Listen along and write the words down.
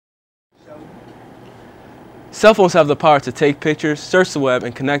Cell phones have the power to take pictures, search the web,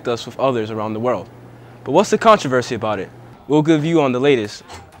 and connect us with others around the world. But what's the controversy about it? We'll give you on the latest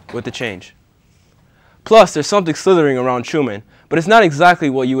with the change. Plus, there's something slithering around Truman, but it's not exactly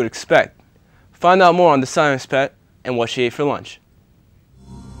what you would expect. Find out more on the science pet and what she ate for lunch.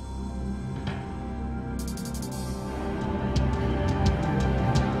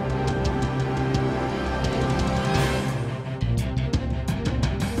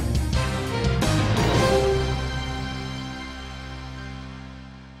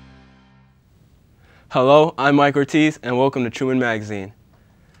 Hello, I'm Mike Ortiz, and welcome to Truman Magazine.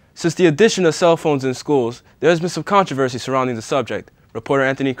 Since the addition of cell phones in schools, there has been some controversy surrounding the subject. Reporter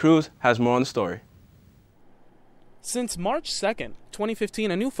Anthony Cruz has more on the story. Since March 2nd, 2015,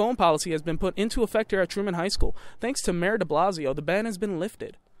 a new phone policy has been put into effect here at Truman High School. Thanks to Mayor de Blasio, the ban has been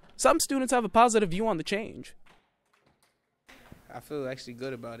lifted. Some students have a positive view on the change. I feel actually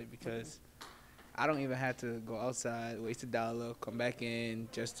good about it because I don't even have to go outside, waste $1, come back in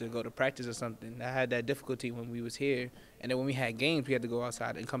just to go to practice or something. I had that difficulty when we was here, and then when we had games, we had to go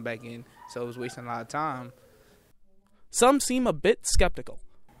outside and come back in, so it was wasting a lot of time. Some seem a bit skeptical.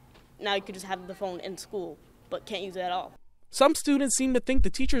 Now you could just have the phone in school, but can't use it at all. Some students seem to think the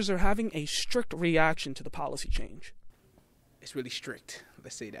teachers are having a strict reaction to the policy change. It's really strict.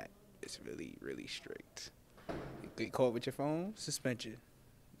 Let's say that. It's really, really strict. You get caught with your phone, suspension.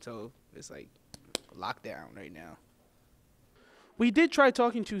 So it's like lockdown right now. We did try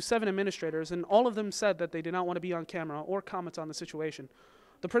talking to 7 administrators, and all of them said that they did not want to be on camera or comment on the situation,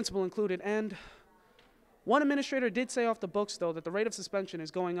 the principal included, and one administrator did say off the books, though, that the rate of suspension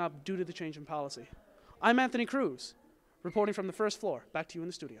is going up due to the change in policy. I'm Anthony Cruz, reporting from the first floor. Back to you in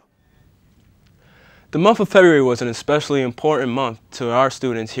the studio. The month of February was an especially important month to our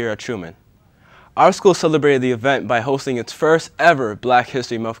students here at Truman. Our school celebrated the event by hosting its first ever Black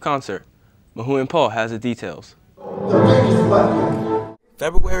History Month concert. Mahu and Paul has the details.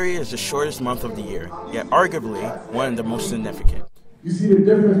 February is the shortest month of the year, yet arguably one of the most significant. You see, the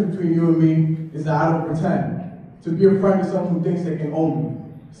difference between you and me is that I don't pretend to be a friend to someone who thinks they can own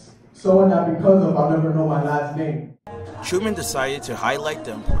me. So that because of I'll never know my last name. Truman decided to highlight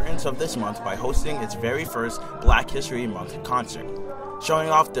the importance of this month by hosting its very first Black History Month concert, showing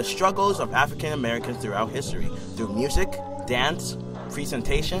off the struggles of African Americans throughout history through music, dance,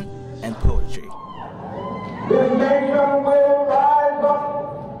 presentation, and poetry. This nation will rise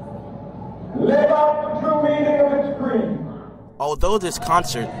up, live out the true meaning of its creed. Although this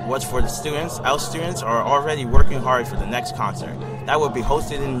concert was for the students, our students are already working hard for the next concert that will be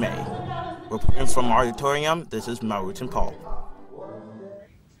hosted in May. Reporting from our auditorium, this is Marut and Paul.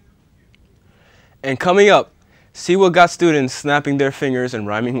 And coming up, see what got students snapping their fingers and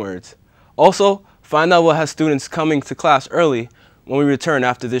rhyming words. Also, find out what has students coming to class early when we return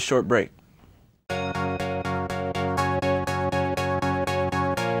after this short break.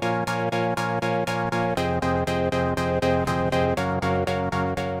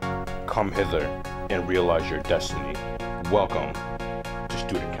 Come hither and realize your destiny. Welcome to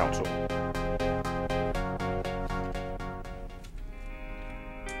Student Council.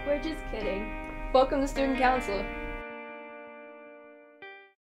 We're just kidding. Welcome to Student Council.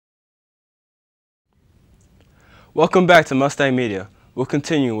 Welcome back to Mustang Media. We'll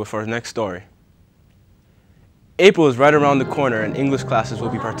continue with our next story. April is right around the corner, and English classes will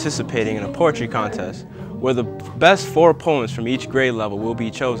be participating in a poetry contest where the best 4 poems from each grade level will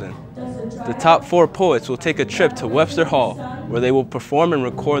be chosen. The top 4 poets will take a trip to Webster Hall where they will perform and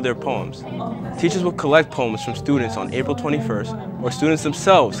record their poems. Teachers will collect poems from students on April 21st, or students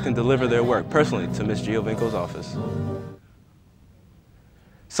themselves can deliver their work personally to Ms. Giovinco's office.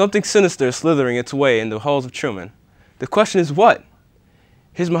 Something sinister is slithering its way in the halls of Truman. The question is what?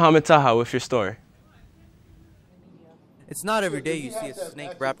 Here's Mohammed Taha with your story. It's not every day you see a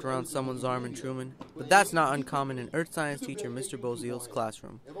snake wrapped around someone's arm in Truman, but that's not uncommon in Earth Science teacher Mr. Boziel's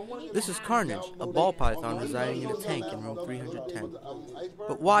classroom. This is Carnage, a ball python residing in a tank in room 310.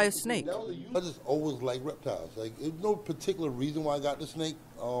 But why a snake? I just always like reptiles. Like, there's no particular reason why I got the snake,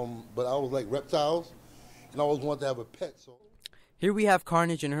 but I always like reptiles, and I always wanted to have a pet. So Here we have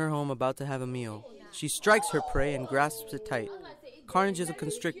Carnage in her home about to have a meal. She strikes her prey and grasps it tight. Carnage is a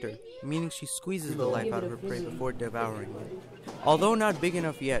constrictor, meaning she squeezes the life out of her prey before devouring it. Although not big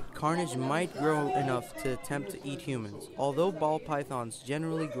enough yet, Carnage might grow enough to attempt to eat humans. Although ball pythons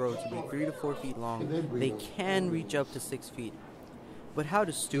generally grow to be 3 to 4 feet long, they can reach up to 6 feet. But how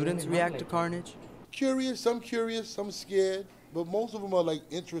do students react to Carnage? curious, some scared, but most of them are like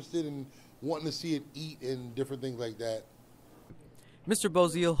interested in wanting to see it eat and different things like that. Mr.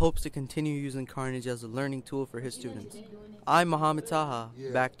 Boziel hopes to continue using Carnage as a learning tool for his students. I'm Mohammed Taha.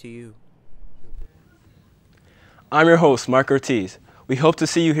 Back to you. I'm your host, Mark Ortiz. We hope to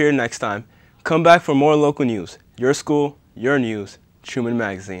see you here next time. Come back for more local news. Your school, your news, Truman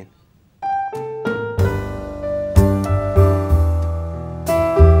Magazine.